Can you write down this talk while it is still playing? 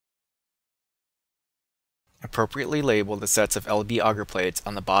Appropriately label the sets of LB agar plates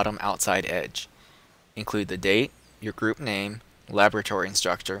on the bottom outside edge. Include the date, your group name, laboratory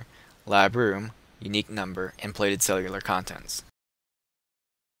instructor, lab room, unique number, and plated cellular contents.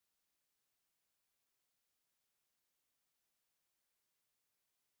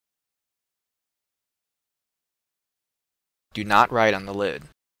 Do not write on the lid.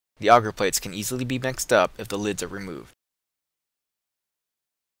 The agar plates can easily be mixed up if the lids are removed.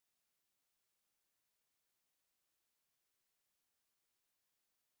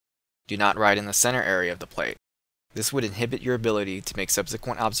 Do not write in the center area of the plate. This would inhibit your ability to make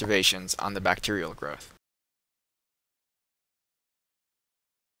subsequent observations on the bacterial growth.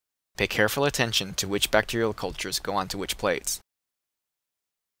 Pay careful attention to which bacterial cultures go onto which plates.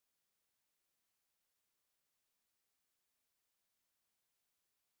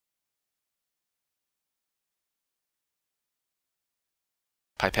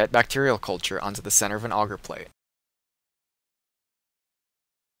 Pipette bacterial culture onto the center of an agar plate.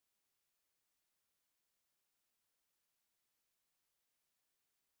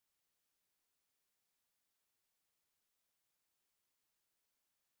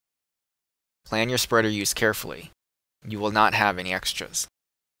 Plan your spreader use carefully. You will not have any extras.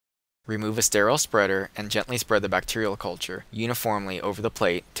 Remove a sterile spreader and gently spread the bacterial culture uniformly over the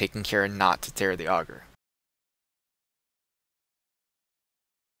plate, taking care not to tear the agar.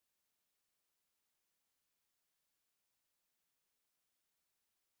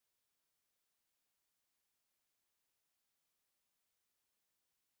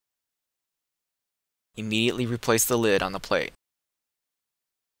 Immediately replace the lid on the plate.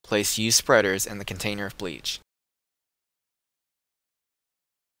 Place used spreaders in the container of bleach.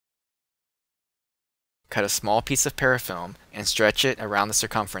 Cut a small piece of parafilm and stretch it around the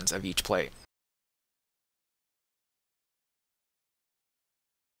circumference of each plate.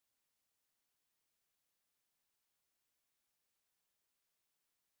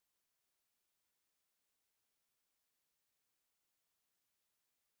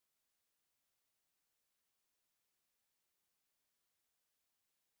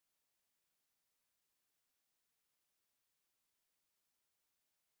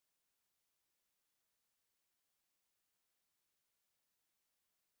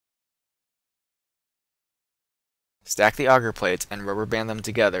 Stack the agar plates and rubber band them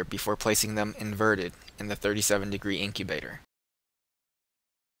together before placing them inverted in the 37-degree incubator.